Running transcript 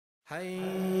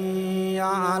حي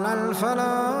على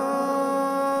الفلاح.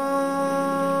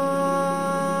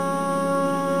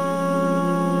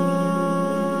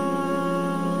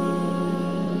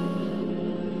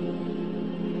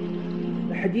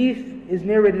 The hadith is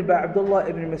narrated by Abdullah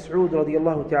ibn Mas'ud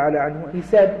radiyallahu ta'ala anhu. He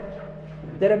said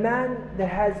that a man that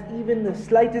has even the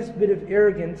slightest bit of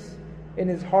arrogance in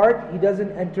his heart, he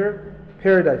doesn't enter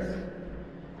paradise.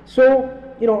 So,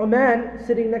 a man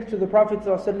sitting next to the Prophet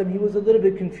ﷺ, he was a little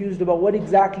bit confused about what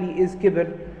exactly is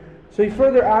kibr. So he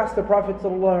further asked the Prophet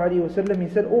ﷺ, he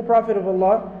said, "O Prophet of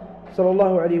Allah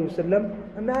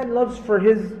ﷺ, a man loves for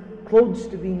his clothes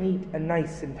to be neat and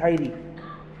nice and tidy.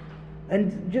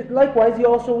 And likewise, he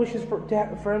also wishes for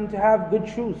him to have good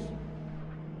shoes."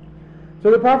 So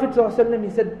the Prophet ﷺ,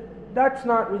 he said, that's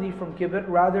not really from kibr.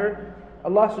 Rather,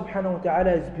 Allah subhanahu wa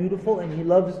ta'ala is beautiful and He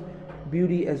loves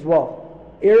beauty as well.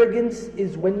 Arrogance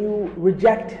is when you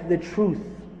reject the truth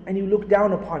and you look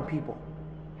down upon people.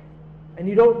 And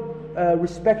you don't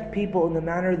respect people in the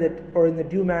manner or in the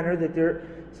due manner that they're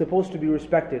supposed to be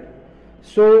respected.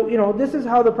 So, this is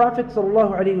how the Prophet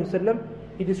ﷺ,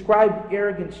 he described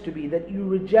arrogance to be, that you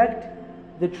reject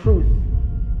the truth.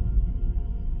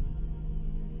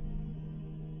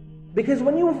 Because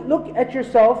when you look at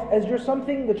yourself as you're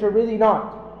something that you're really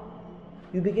not,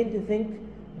 you begin to think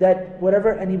that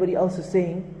whatever anybody else is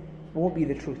saying won't be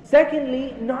the truth.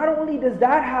 Secondly, not only does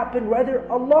that happen, rather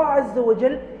Allah Azza wa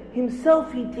Jal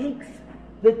Himself, He takes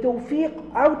the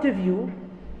tawfiq out of you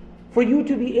for you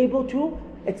to be able to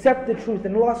accept the truth.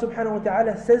 And Allah subhanahu wa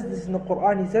ta'ala says this in the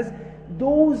Quran. He says,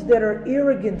 "Those that are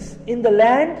arrogant in the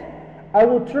land, I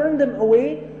will turn them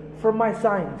away from my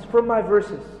signs, from my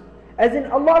verses." As in,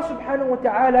 Allah subhanahu wa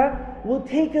ta'ala will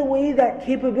take away that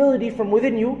capability from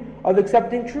within you of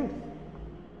accepting truth.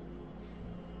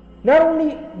 Not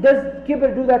only does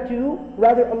kibr do that to you,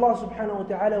 rather Allah subhanahu wa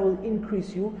ta'ala will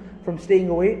increase you from staying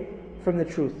away from the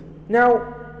truth.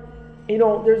 Now,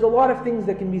 there's a lot of things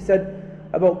that can be said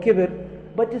about kibr,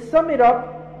 but to sum it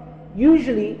up,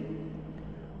 usually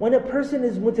when a person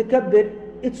is mutakabbir,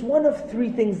 it's one of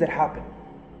three things that happen.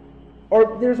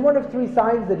 Or there's one of three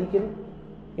signs that he can,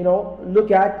 look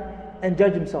at and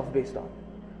judge himself based on.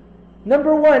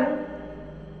 Number one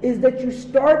is that you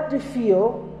start to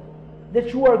feel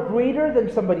that you are greater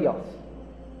than somebody else.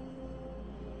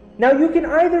 Now you can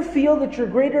either feel that you're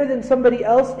greater than somebody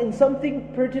else in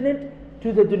something pertinent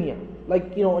to the dunya,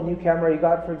 like a new camera you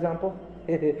got, for example.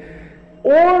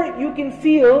 Or you can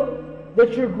feel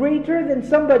that you're greater than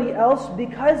somebody else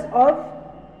because of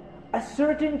a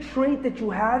certain trait that you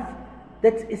have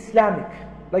that's Islamic.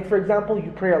 Like for example,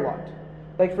 you pray a lot.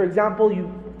 Like for example, you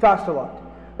fast a lot.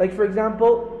 Like for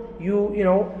example, you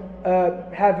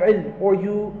have ilm, or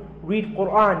you read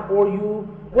Quran, or you,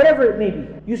 whatever it may be.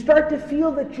 You start to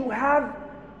feel that you have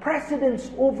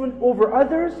precedence over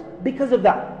others because of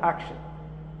that action.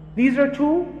 These are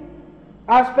two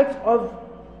aspects of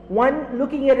one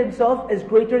looking at himself as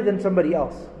greater than somebody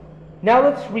else. Now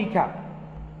let's recap.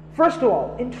 First of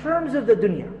all, in terms of the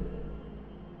dunya,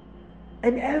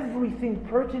 and everything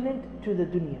pertinent to the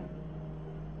dunya,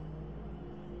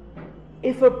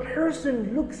 if a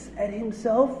person looks at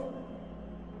himself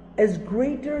as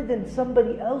greater than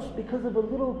somebody else because of a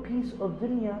little piece of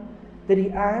dunya that he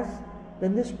has,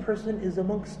 then this person is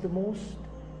amongst the most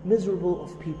miserable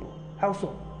of people. How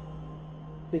so?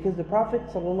 Because the Prophet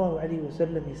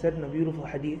ﷺ, he said in a beautiful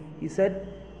hadith, he said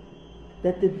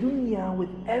that the dunya with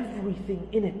everything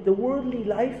in it, the worldly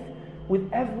life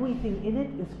with everything in it,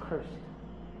 is cursed.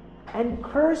 And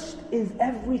cursed is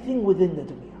everything within the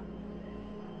dunya.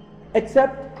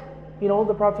 Except,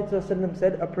 the Prophet ﷺ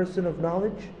said, a person of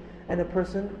knowledge and a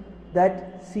person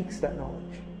that seeks that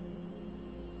knowledge.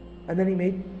 And then he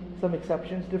made some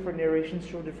exceptions. Different narrations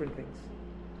show different things.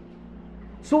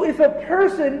 So if a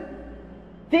person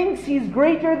thinks he's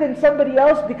greater than somebody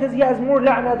else because he has more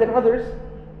la'na than others,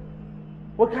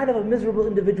 what kind of a miserable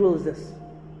individual is this?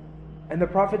 And the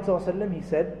Prophet ﷺ, he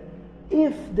said,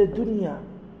 if the dunya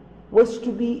was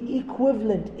to be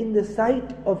equivalent in the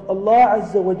sight of Allah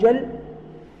Azza wa Jal,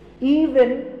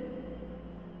 even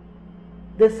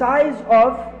the size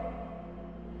of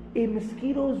a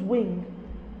mosquito's wing,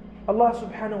 Allah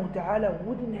subhanahu wa ta'ala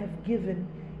wouldn't have given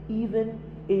even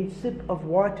a sip of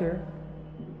water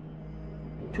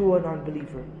to an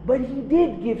unbeliever. But He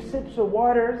did give sips of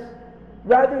waters,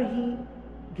 rather He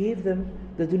gave them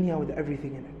the dunya with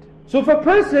everything in it. So if a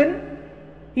person,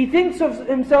 he thinks of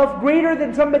himself greater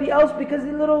than somebody else because of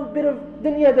a little bit of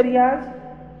dunya that he has,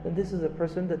 then this is a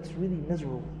person that's really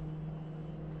miserable.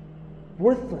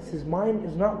 Worthless. His mind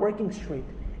is not working straight.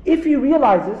 If he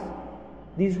realizes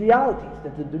these realities,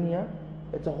 that the dunya,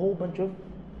 it's a whole bunch of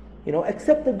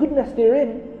Accept the goodness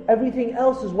therein. Everything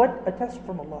else is what? A test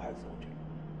from Allah Azza wa Jalla.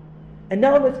 And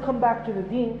now let's come back to the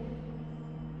deen.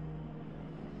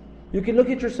 You can look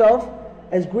at yourself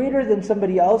as greater than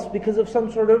somebody else because of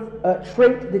some sort of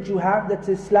trait that you have that's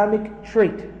an Islamic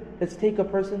trait. Let's take a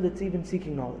person that's even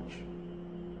seeking knowledge.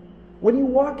 When you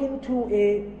walk into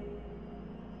a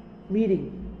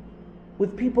meeting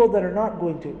with people that are not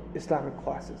going to Islamic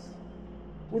classes,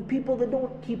 with people that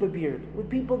don't keep a beard, with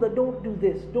people that don't do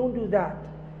this, don't do that,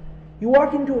 you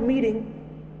walk into a meeting,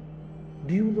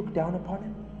 do you look down upon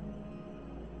him?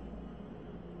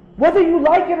 Whether you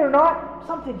like it or not,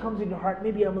 something comes in your heart.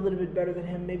 Maybe I'm a little bit better than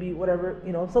him, maybe whatever,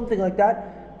 something like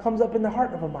that comes up in the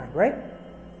heart of a mind, right?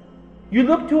 You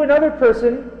look to another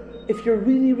person, if you're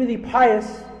really, really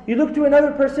pious, you look to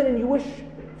another person and you wish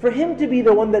for him to be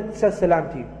the one that says salam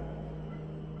to you.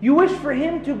 You wish for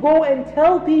him to go and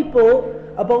tell people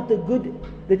about the good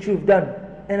that you've done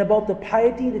and about the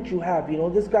piety that you have.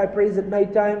 This guy prays at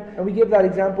night time, and we give that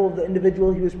example of the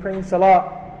individual, he was praying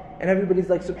salah, and everybody's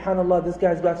like, subhanallah, this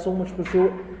guy's got so much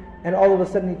khushu', and all of a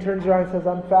sudden he turns around and says,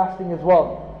 I'm fasting as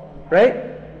well.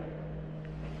 Right?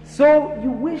 So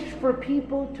you wish for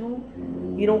people to,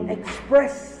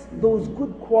 express those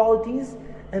good qualities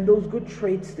and those good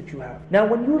traits that you have. Now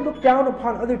when you look down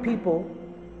upon other people,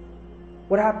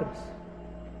 what happens?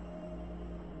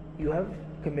 You have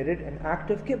committed an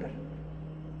act of kibr.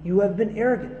 You have been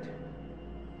arrogant.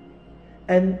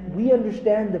 And we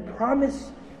understand the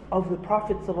promise of the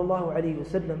Prophet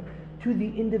ﷺ to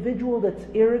the individual that's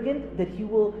arrogant, that he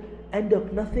will end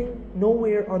up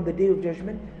nowhere on the Day of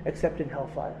Judgment except in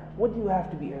hellfire. What do you have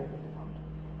to be arrogant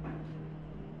about?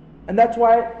 And that's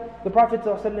why the Prophet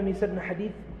ﷺ, he said in a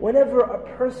hadith, whenever a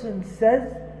person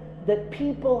says that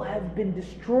people have been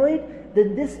destroyed,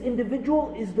 then this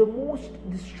individual is the most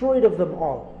destroyed of them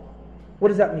all. What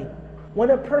does that mean? When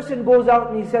a person goes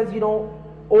out and he says,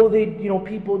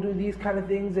 people do these kind of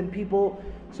things, and people,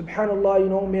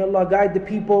 subhanallah, may Allah guide the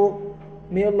people,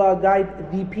 may Allah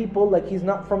guide the people, like he's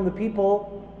not from the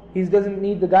people, he doesn't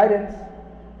need the guidance.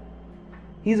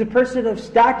 He's a person of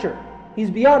stature,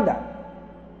 he's beyond that.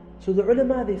 So the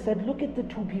ulama, they said, look at the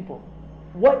two people.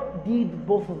 What deed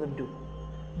both of them do?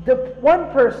 The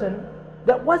one person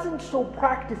that wasn't so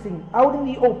practicing out in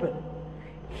the open,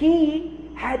 he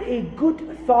had a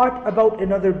good thought about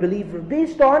another believer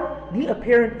based on the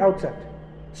apparent outset.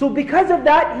 So because of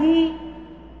that, he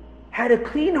had a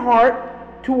clean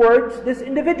heart towards this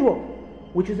individual,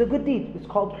 which is a good deed. It's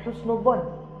called husnul dhann.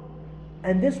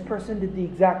 And this person did the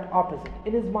exact opposite.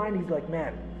 In his mind, he's like,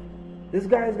 man, this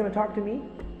guy is going to talk to me?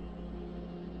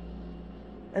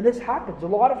 And this happens a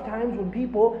lot of times when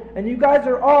people, and you guys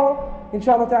are all,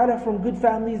 inshallah ta'ala, from good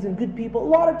families and good people. A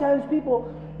lot of times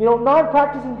people,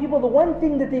 non-practicing people, the one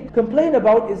thing that they complain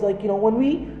about is like, when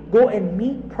we go and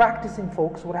meet practicing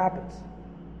folks, what happens?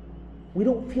 We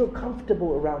don't feel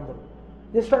comfortable around them.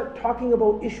 They start talking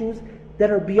about issues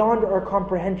that are beyond our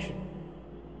comprehension.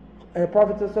 And the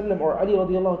Prophet ﷺ or Ali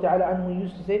radiallahu ta'ala anhu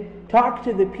used to say, talk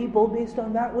to the people based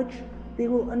on that which they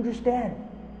will understand.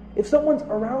 If someone's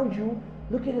around you,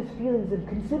 look at his feelings and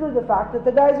consider the fact that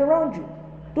the guy's around you.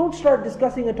 Don't start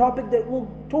discussing a topic that will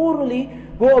totally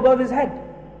go above his head.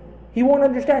 He won't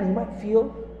understand. He might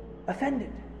feel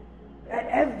offended. At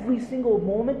every single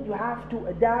moment, you have to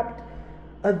adapt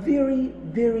a very,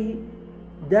 very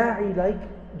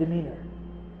da'i-like demeanor.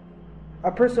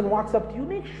 A person walks up to you,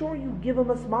 make sure you give him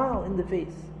a smile in the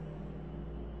face.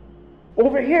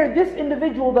 Over here, this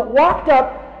individual that walked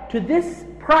up to this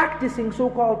practicing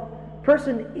so-called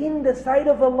person in the sight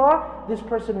of Allah, this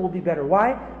person will be better.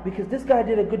 Why? Because this guy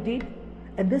did a good deed,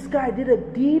 and this guy did a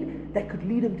deed that could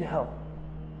lead him to hell.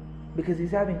 Because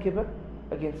he's having kibr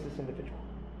against this individual.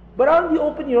 But out in the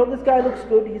open, this guy looks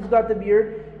good, he's got the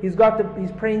beard, he's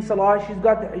praying salah, she's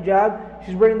got the hijab,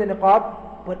 she's wearing the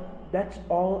niqab, but that's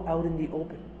all out in the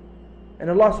open. And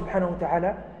Allah subhanahu wa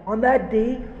ta'ala, on that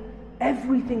day,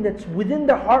 everything that's within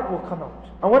the heart will come out.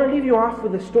 I want to leave you off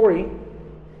with a story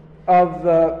of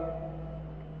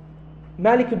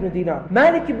Malik ibn Dinar.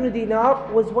 Malik ibn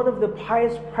Dinar was one of the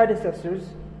pious predecessors.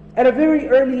 At a very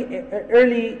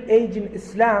early age in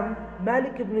Islam,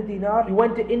 Malik ibn Dinar, he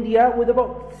went to India with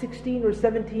about 16 or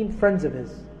 17 friends of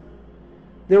his.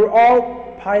 They were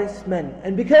all pious men.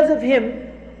 And because of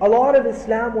him, a lot of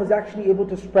Islam was actually able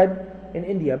to spread in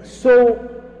India.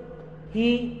 So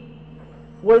he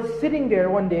was sitting there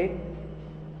one day,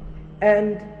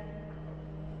 and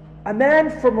a man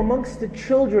from amongst the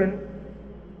children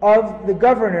of the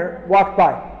governor walked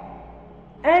by.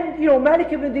 And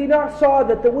Malik ibn Dinar saw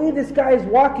that the way this guy is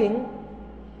walking,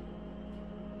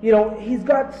 he's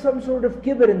got some sort of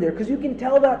kibr in there, because you can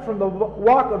tell that from the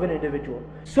walk of an individual.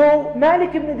 So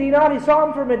Malik ibn Dinar, he saw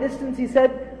him from a distance, he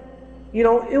said,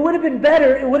 it would have been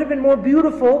better, it would have been more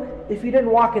beautiful if he didn't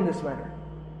walk in this manner.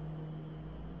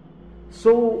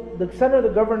 So the son of the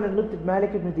governor looked at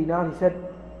Malik ibn Dinar, he said,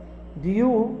 do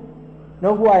you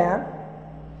know who I am?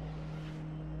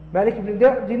 Malik ibn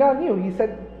Dinar knew. He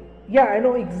said, yeah, I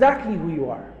know exactly who you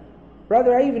are.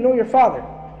 Rather, I even know your father.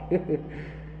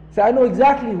 So I know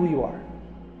exactly who you are.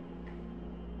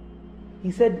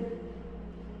 He said,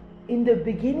 in the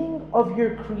beginning of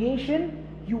your creation,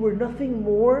 you were nothing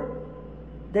more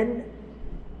than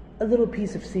a little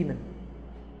piece of semen.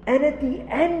 And at the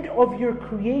end of your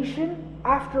creation,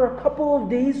 after a couple of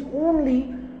days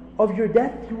only of your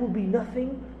death, you will be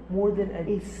nothing more than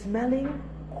a smelling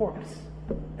corpse,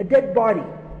 a dead body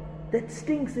that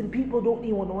stinks and people don't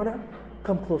even want to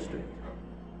come close to it.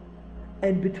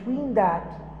 And between that,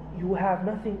 you have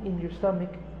nothing in your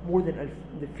stomach more than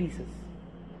the feces.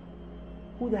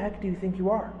 Who the heck do you think you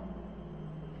are?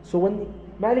 So when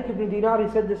Malik ibn Dinar,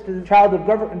 he said this to the child of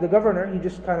the governor, he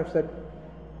just kind of said,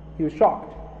 he was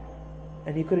shocked.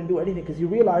 And he couldn't do anything because he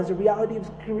realized the reality of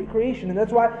creation. And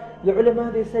that's why the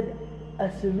ulama, they said,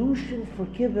 a solution for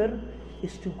kibr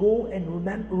is to go and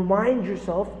remind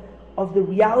yourself of the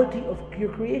reality of your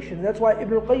creation. And that's why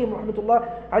Ibn al-Qayyim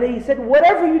rahmatullah alayhi said,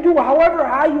 whatever you do, however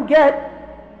high you get,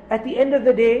 at the end of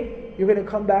the day, you're going to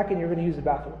come back and you're going to use the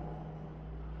bathroom.